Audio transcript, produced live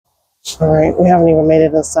All right, we haven't even made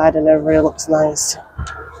it inside and everybody looks nice.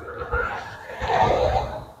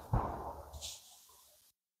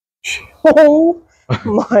 Oh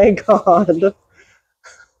my God.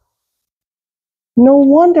 No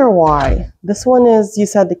wonder why. This one is, you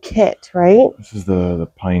said the kit, right? This is the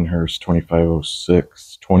Pinehurst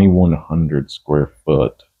 2506, 2100 square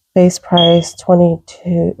foot. Base price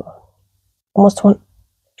 22. Almost 20.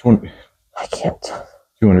 I can't.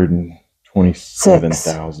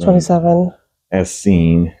 227,000. 27. As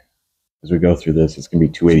seen, as we go through this, it's going to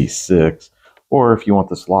be 286. Or if you want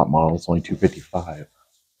the slot model, it's only 255.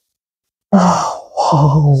 Oh,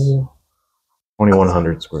 whoa.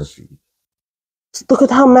 2100 square feet. Look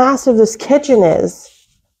at how massive this kitchen is.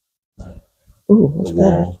 Ooh, look at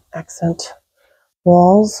that accent.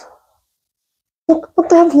 Walls. Look,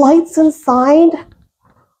 they have lights inside.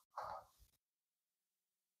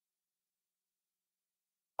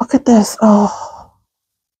 Look at this. Oh.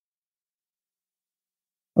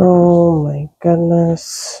 Oh my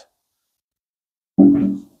goodness.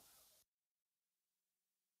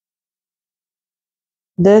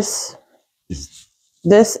 This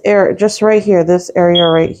area, just right here, this area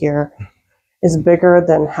right here is bigger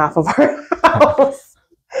than half of our house.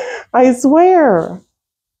 I swear.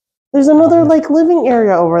 There's another like living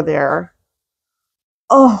area over there.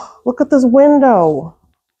 Oh, look at this window.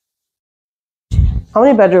 How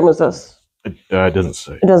many bedrooms is this? It doesn't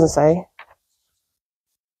say. It doesn't say.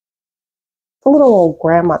 It's a little old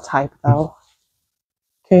grandma type though.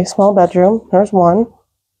 Okay, small bedroom. There's one.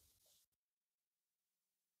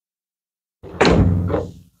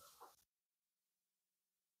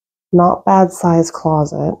 Not bad size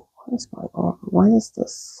closet. What is going on? Why is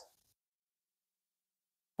this?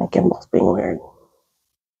 My gimbal's being weird.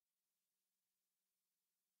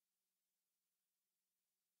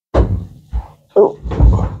 Oh,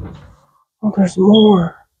 oh, there's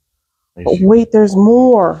more. Oh, wait, there's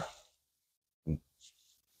more.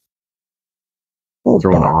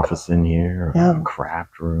 Throw an office in here, yeah. A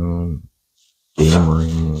craft room, game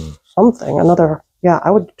room. Something, another, yeah,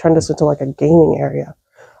 I would turn this into like a gaming area.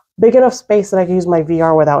 Big enough space that I can use my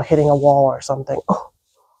VR without hitting a wall or something. Oh,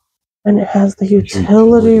 and it has the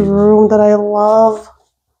utility room that I love.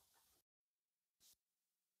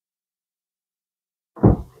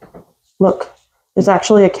 Look, there's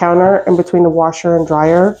actually a counter in between the washer and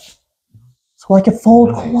dryer. So I can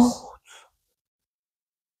fold clothes.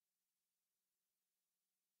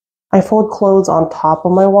 I fold clothes on top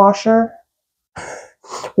of my washer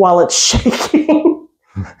while it's shaking.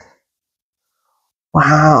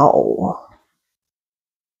 Wow.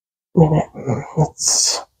 I mean,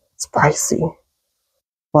 it's pricey.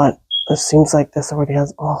 But it seems like this already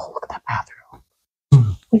has, oh, look at that bathroom.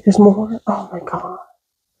 Wait, there's more? Oh my God.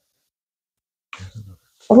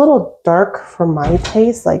 A little dark for my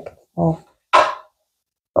taste, like, well,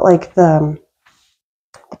 like the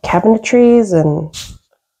cabinetries and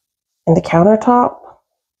the countertop.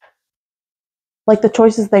 Like the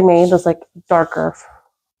choices they made was like darker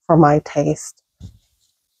for my taste.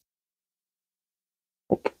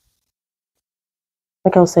 Like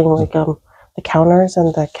I was saying, like the counters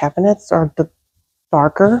and the cabinets are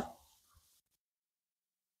darker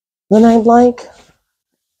than I'd like.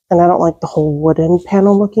 And I don't like the whole wooden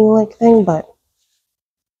panel looking like thing, but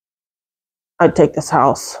I'd take this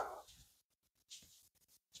house.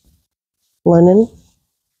 Linen.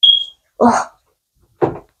 Ugh.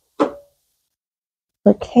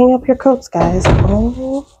 Like, hang up your coats, guys.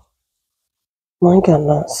 Oh my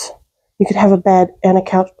goodness. You could have a bed and a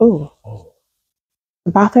couch. Ooh.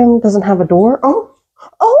 The bathroom doesn't have a door. Oh,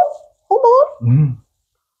 hold on. Mm.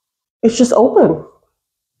 It's just open.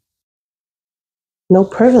 No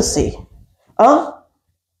privacy. Oh.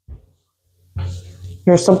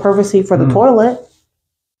 Here's some privacy for the toilet.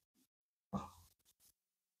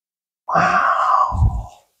 Wow.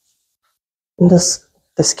 And this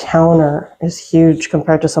counter is huge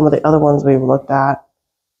compared to some of the other ones we've looked at.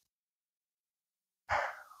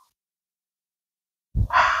 Wow.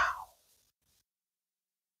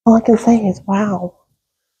 All I can say is wow.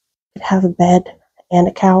 It have a bed and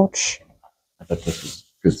a couch. I bet this is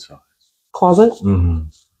good size. Closet? Mm-hmm.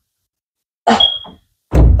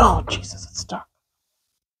 Oh, Jesus, it's dark.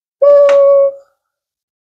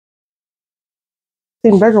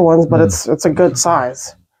 Seen bigger ones, but it's a good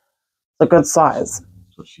size. It's a good size.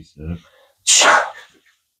 That's what she said.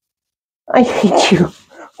 I hate you.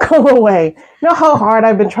 Go away. You know how hard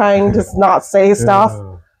I've been trying to not say stuff?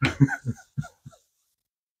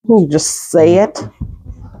 You just say it.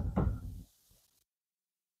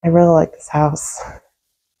 I really like this house.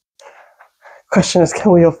 Question is,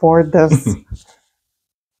 can we afford this?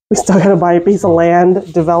 We still got to buy a piece of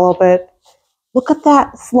land, develop it. Look at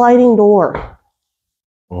that sliding door.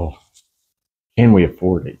 Well, can we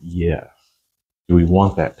afford it? Yes. Do we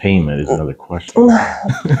want that payment is another question.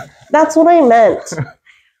 That's what I meant.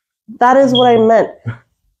 That is what I meant.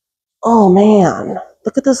 Oh, man.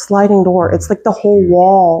 Look at this sliding door. It's like the whole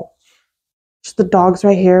wall. Just the dogs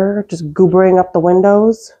right here, just goobering up the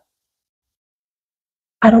windows.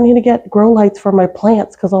 I don't need to get grow lights for my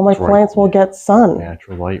plants because all my plants will get sun.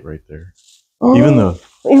 Natural light right there. Oh,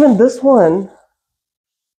 even this one.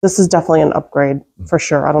 This is definitely an upgrade for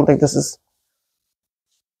sure. I don't think this is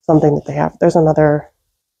something that they have. There's another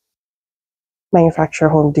manufacturer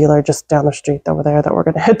home dealer just down the street over there that we're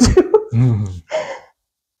going to head to.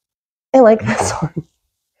 I like this one.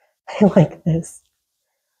 I like this.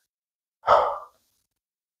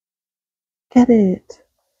 Get it.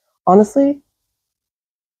 Honestly,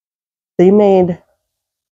 they made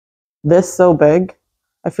this so big.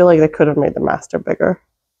 I feel like they could have made the master bigger.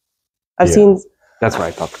 I've seen. That's why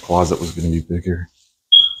I thought the closet was going to be bigger.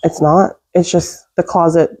 It's not. It's just the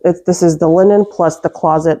closet. This is the linen plus the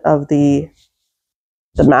closet of the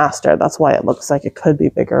master. That's why it looks like it could be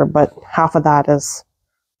bigger. But half of that is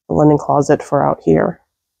the linen closet for out here.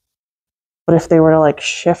 But if they were to like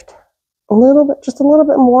shift a little bit, just a little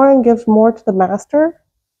bit more and give more to the master.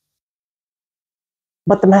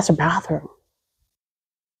 But the master bathroom.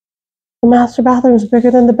 The master bathroom is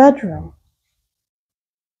bigger than the bedroom.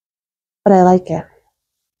 But I like it.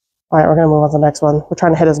 All right, we're going to move on to the next one. We're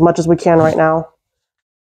trying to hit as much as we can right now.